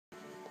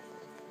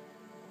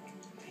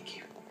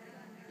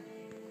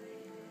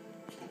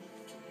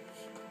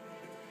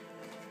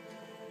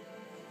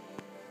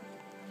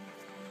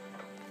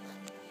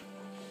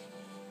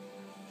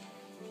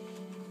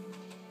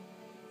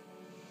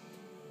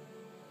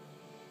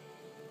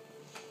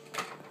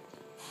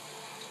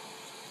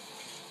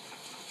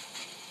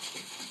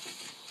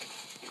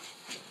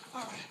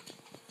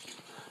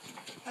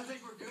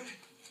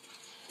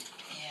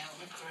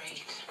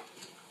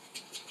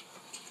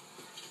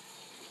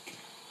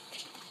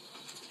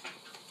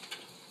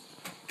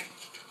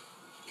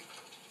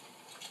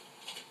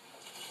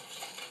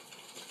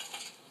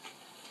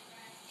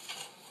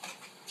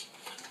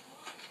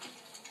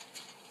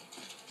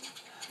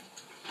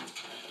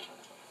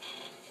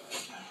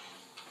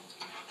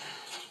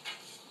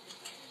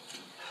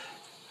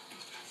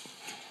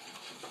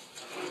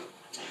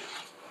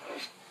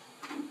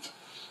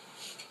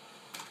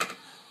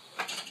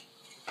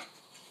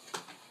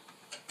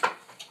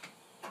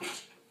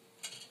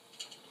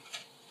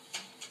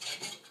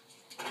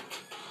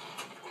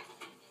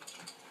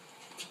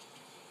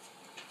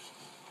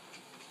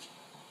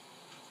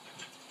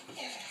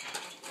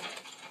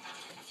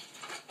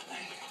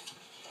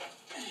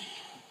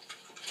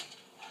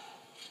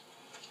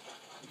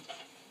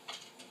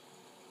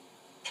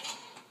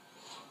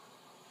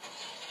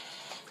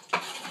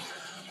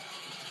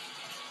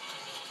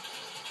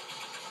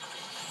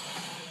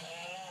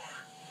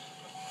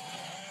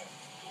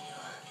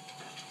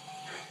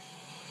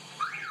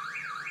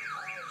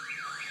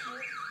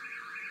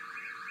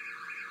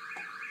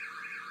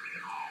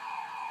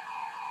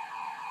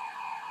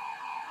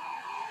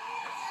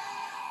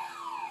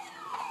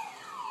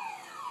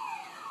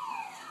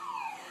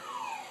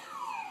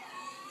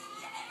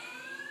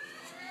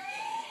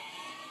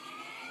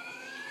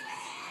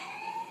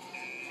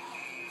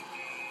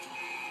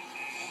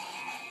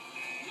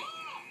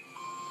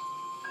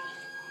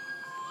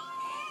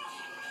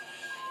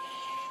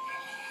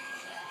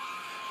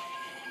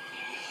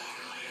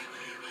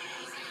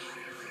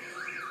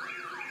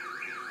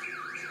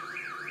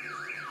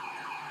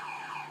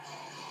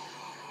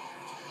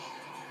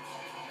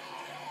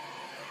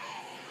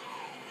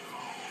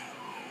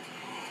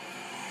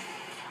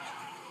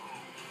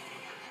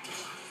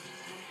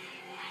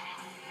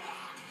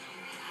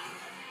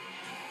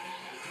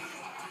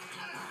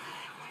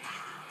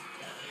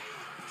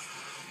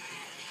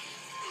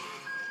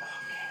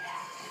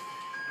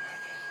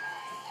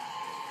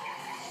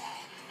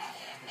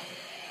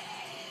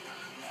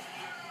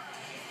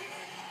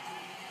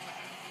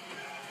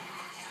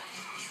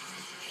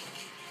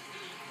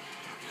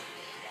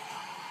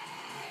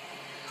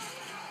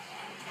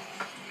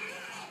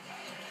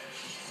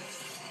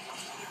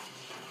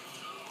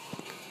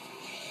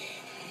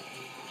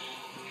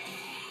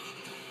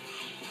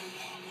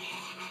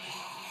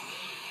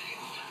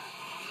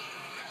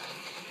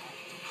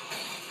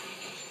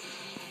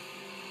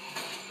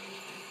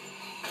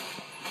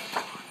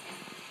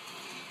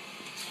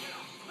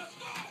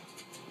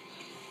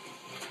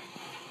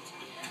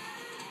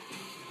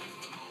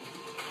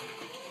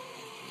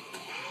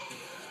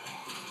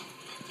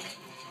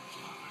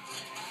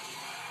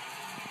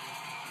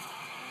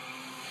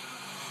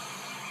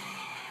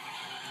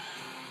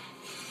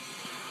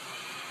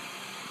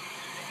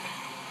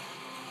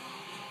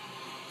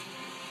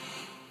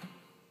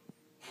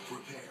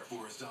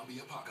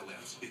zombie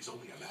apocalypse. It's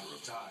only a matter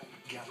of time.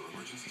 Gather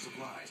emergency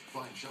supplies,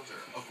 find shelter,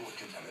 avoid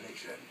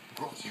contamination.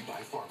 Brought to you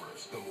by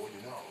Farmers. The more you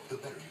know, the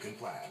better you can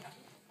plan.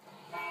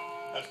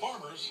 At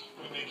Farmers,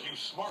 we make you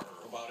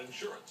smarter about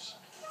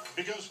insurance.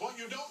 Because what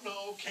you don't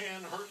know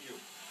can hurt you.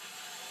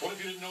 What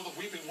if you didn't know that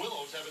weeping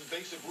willows have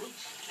invasive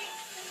roots?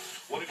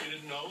 What if you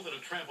didn't know that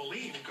a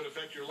trampoline could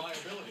affect your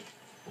liability?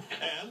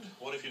 And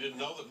what if you didn't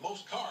know that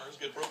most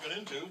cars get broken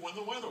into when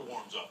the weather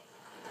warms up?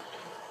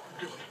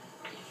 The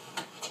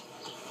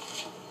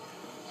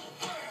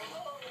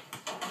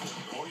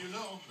more you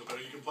know, the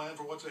better you can plan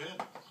for what's ahead.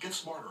 Get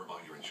smarter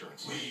about your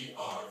insurance. We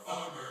are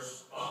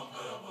Farmers.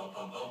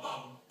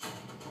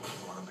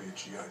 Want to be a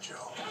G.I.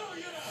 Joe? Hell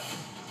yeah!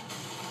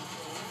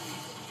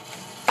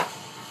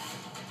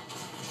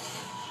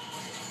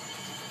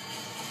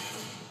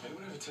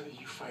 Anyone ever tell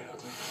you fight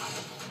ugly?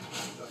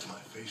 Not to my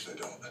face, I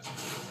don't.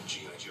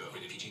 G.I. Joe,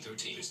 rated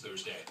PG-13 this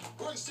Thursday.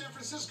 We're in San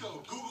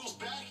Francisco, Google's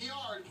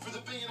backyard for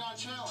the Bing It On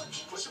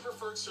Challenge. What's your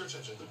preferred search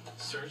engine?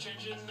 Search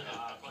engine?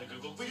 Like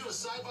Google? We do a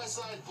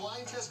side-by-side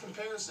blind test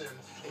comparison,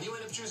 and you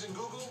end up choosing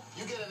Google,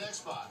 you get an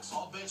Xbox.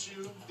 I'll bet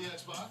you the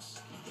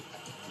Xbox.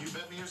 You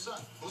bet me your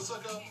son. Let's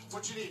look up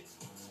what you need.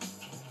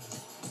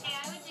 Hey,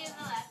 I would do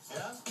the left.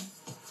 Yeah?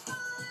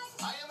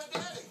 I am a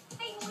daddy.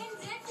 Bing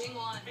wins it. Bing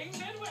won. Bing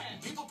did win.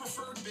 People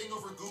prefer Bing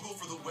over Google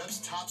for the web's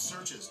top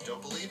searches.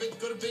 Don't believe it?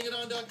 Go to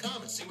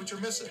bingiton.com and see what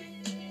you're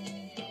missing.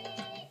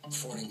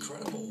 For an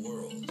incredible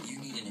world, you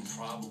need an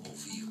improbable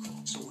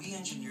vehicle. So we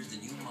engineered the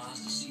new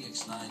Mazda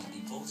CX-9 to be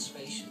both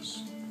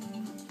spacious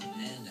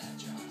and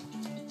agile.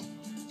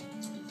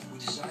 We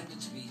designed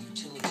it to be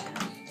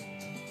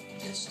utilitarian,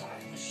 yet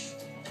stylish.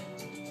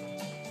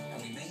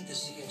 And we made the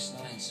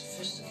CX-9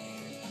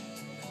 sophisticated,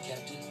 but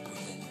kept it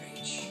within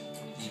reach.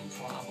 The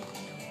improbable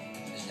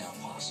is now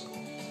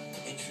possible.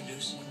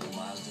 Introducing the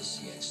Mazda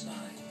CX-9.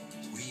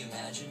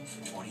 Reimagined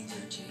for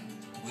 2013.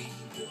 We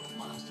build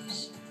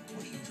Mazdas.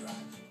 What do you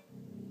drive?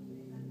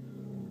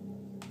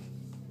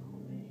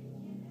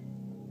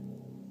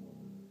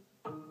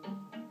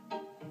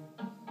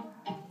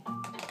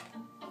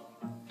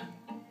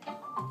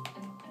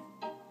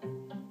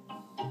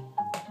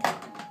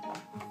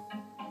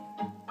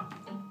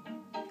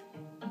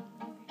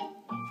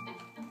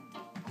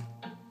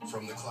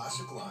 From the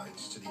classic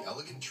lines to the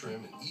elegant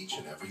trim in each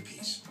and every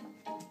piece.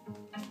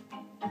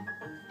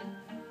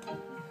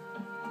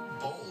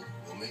 Bold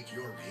will make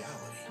your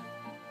reality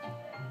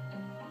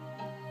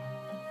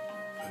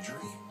a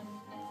dream.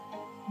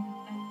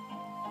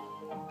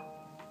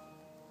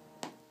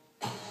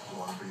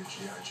 Want to be a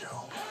G.I.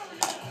 Joe?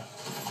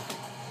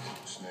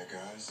 Snake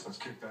eyes. Let's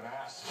kick that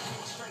ass.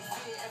 Straight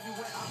fear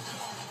everywhere I go.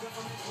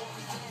 Government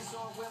always dance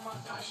on where my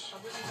eyes. I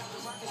really got the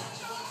rocket.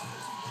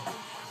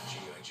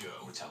 G.I.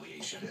 Joe,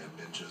 Retaliation. Damn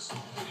ninjas.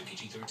 Rated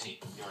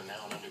PG-13. You are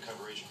now an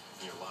undercover agent,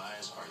 and your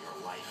lies are your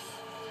life.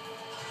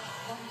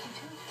 What did you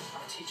do? I'm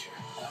a teacher.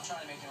 And I'm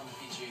trying to make it on the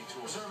PGA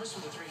Tour. Reservist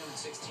for the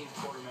 316th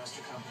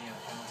Quartermaster Company out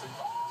of Hamilton.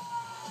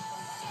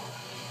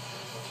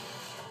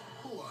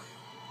 Who are you?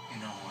 You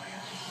know who I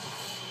am.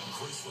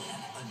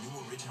 Graceland, a new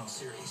original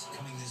series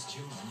coming this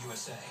June on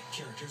USA.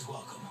 Characters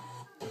welcome.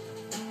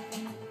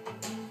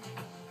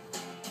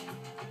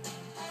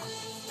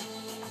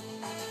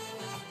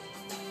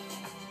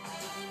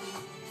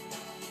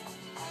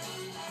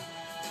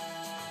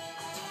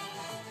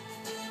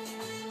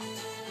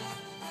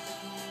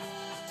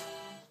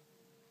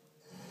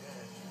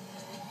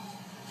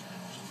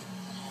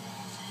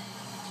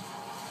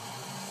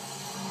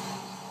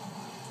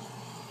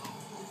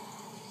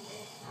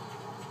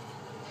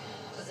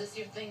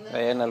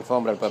 Ahí en la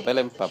alfombra, el papel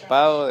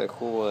empapado de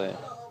jugo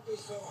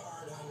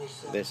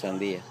de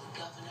sandía.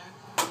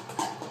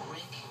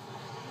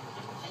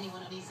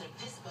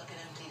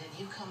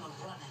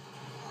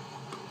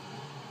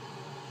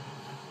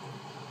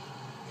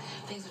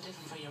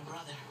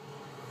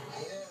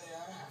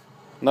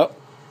 No.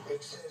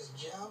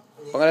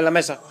 Póngale en la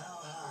mesa.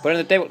 Put it in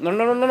the table. No,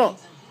 no, no, no, no.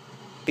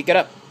 Pick it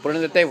up. Put it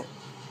in the table.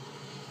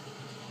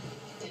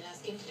 Didn't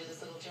ask him to do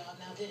this little job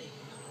now, did he?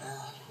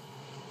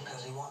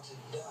 Because he wants it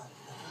done.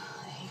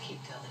 You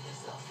keep telling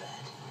yourself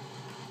that.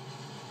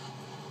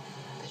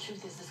 The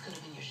truth is, this could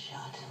have been your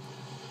shot.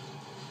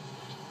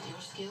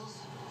 Your skills,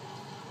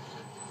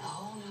 a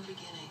whole new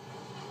beginning.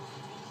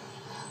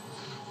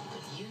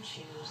 But you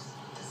choose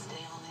to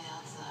stay on the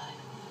outside.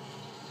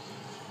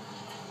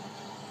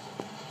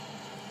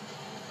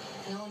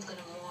 No one's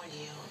gonna warn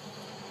you.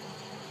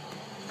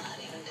 Not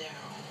even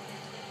Daryl.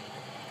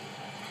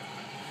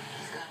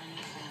 He's got a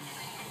new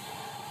family.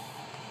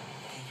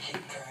 You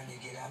keep trying to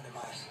get under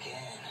my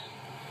skin.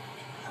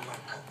 I'm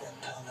gonna cut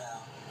that tongue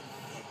out.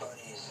 Your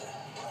buddy is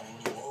running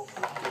you over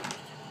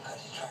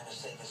because he's trying to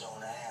save his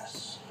own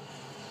ass.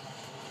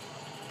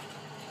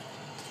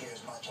 You're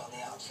as much on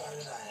the outside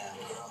as I am,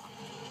 girl.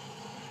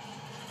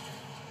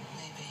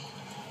 Maybe.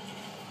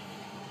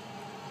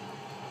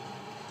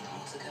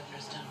 Once the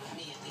governor's done with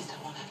me, at least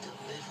I won't have to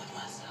live with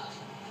myself.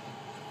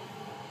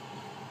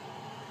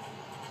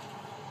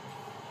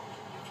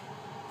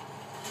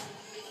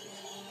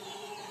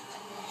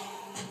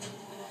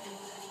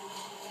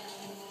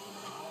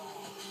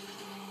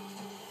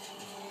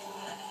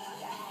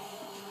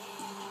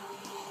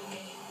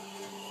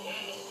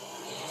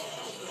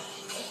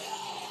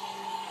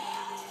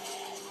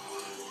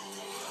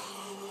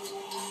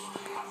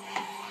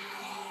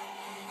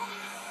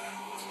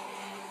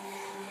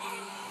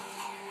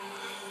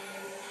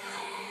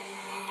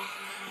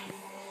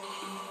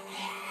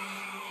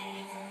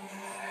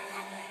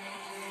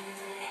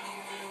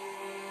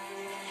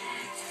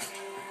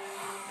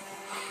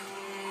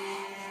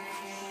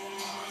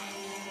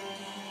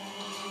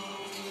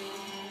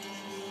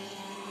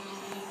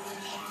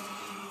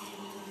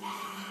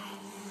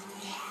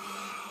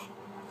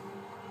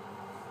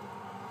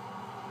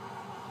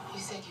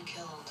 you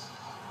killed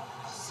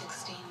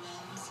 16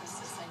 men since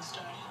this thing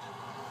started.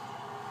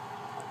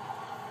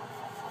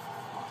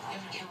 You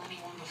ever kill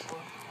anyone before?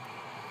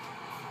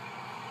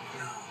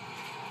 No.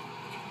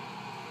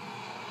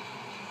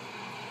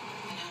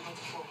 And how about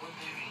before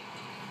Woodbury?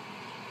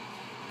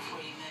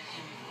 Before you met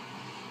him?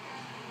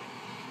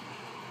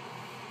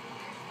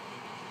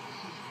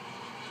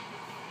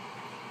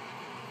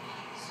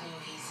 So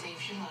he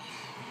saved your life,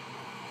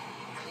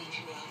 cleaned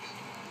you up,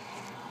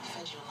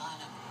 fed you a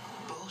line of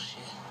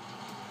bullshit.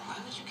 Why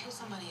would you kill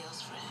somebody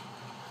else for him?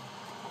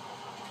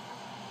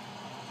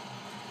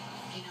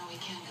 You know we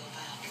can go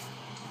back.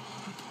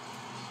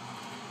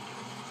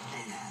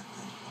 Ain't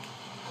happening.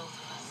 Both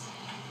of us.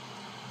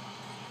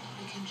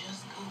 We can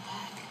just go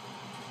back.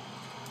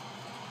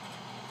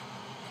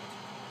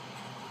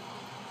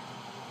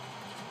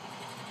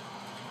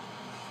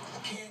 I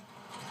can't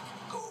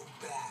go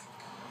back.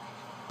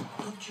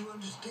 Don't you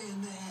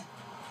understand that?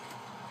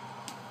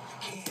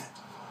 I can't.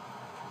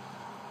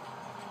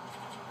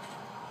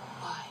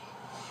 Why?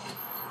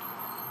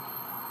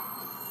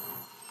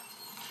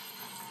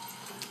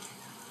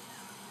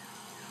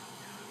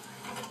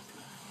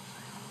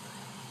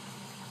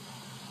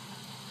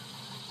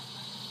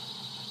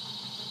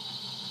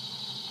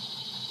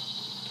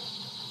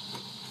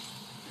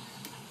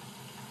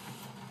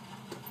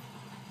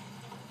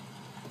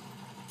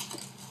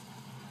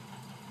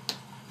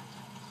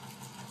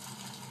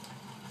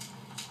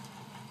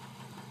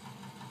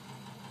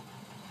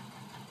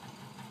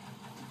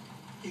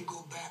 You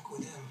go back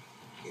with him.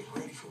 Get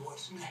ready for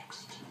what's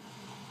next.